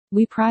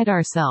We pride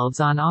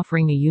ourselves on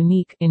offering a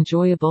unique,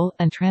 enjoyable,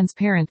 and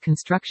transparent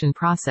construction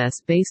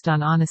process based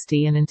on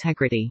honesty and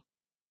integrity.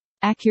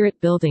 Accurate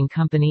Building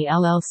Company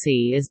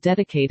LLC is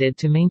dedicated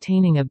to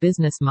maintaining a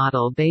business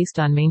model based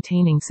on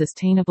maintaining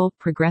sustainable,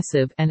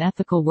 progressive, and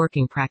ethical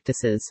working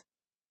practices.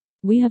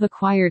 We have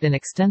acquired an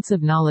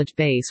extensive knowledge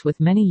base with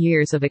many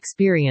years of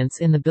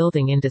experience in the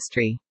building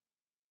industry.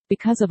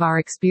 Because of our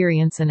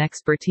experience and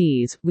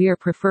expertise, we are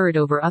preferred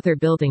over other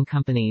building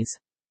companies.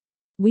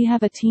 We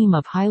have a team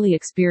of highly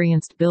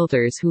experienced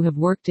builders who have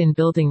worked in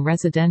building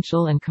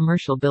residential and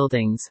commercial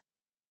buildings.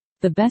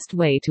 The best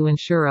way to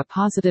ensure a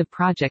positive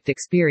project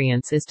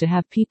experience is to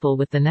have people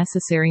with the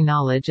necessary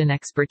knowledge and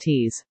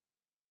expertise.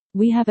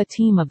 We have a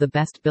team of the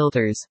best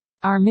builders.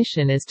 Our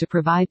mission is to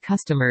provide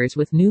customers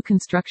with new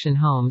construction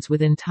homes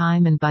within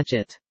time and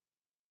budget.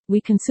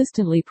 We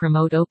consistently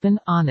promote open,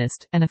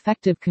 honest, and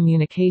effective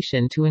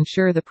communication to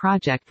ensure the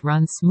project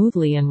runs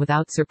smoothly and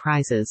without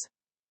surprises.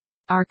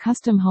 Our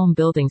custom home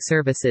building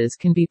services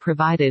can be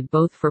provided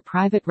both for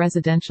private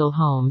residential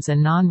homes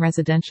and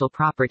non-residential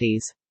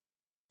properties.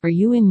 Are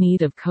you in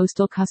need of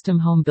coastal custom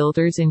home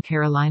builders in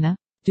Carolina?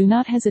 Do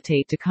not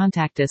hesitate to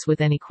contact us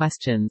with any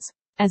questions.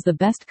 As the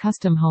best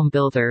custom home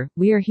builder,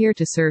 we are here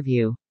to serve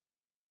you.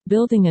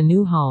 Building a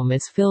new home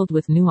is filled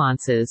with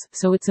nuances,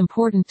 so it's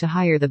important to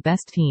hire the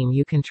best team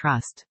you can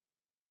trust.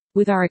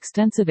 With our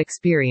extensive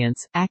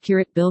experience,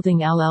 Accurate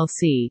Building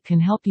LLC can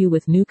help you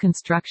with new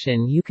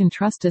construction. You can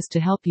trust us to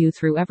help you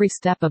through every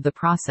step of the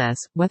process,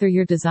 whether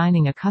you're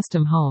designing a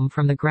custom home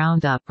from the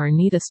ground up or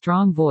need a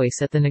strong voice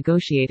at the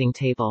negotiating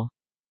table.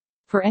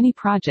 For any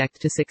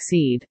project to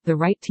succeed, the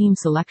right team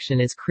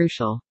selection is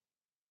crucial.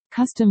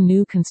 Custom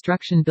new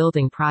construction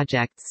building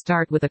projects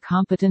start with a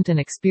competent and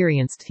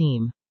experienced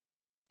team.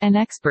 An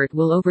expert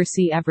will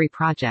oversee every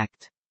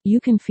project. You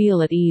can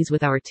feel at ease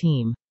with our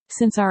team.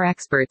 Since our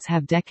experts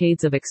have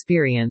decades of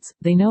experience,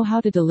 they know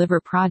how to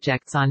deliver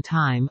projects on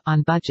time,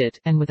 on budget,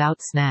 and without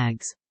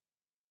snags.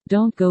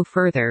 Don't go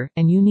further,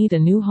 and you need a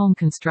new home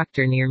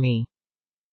constructor near me.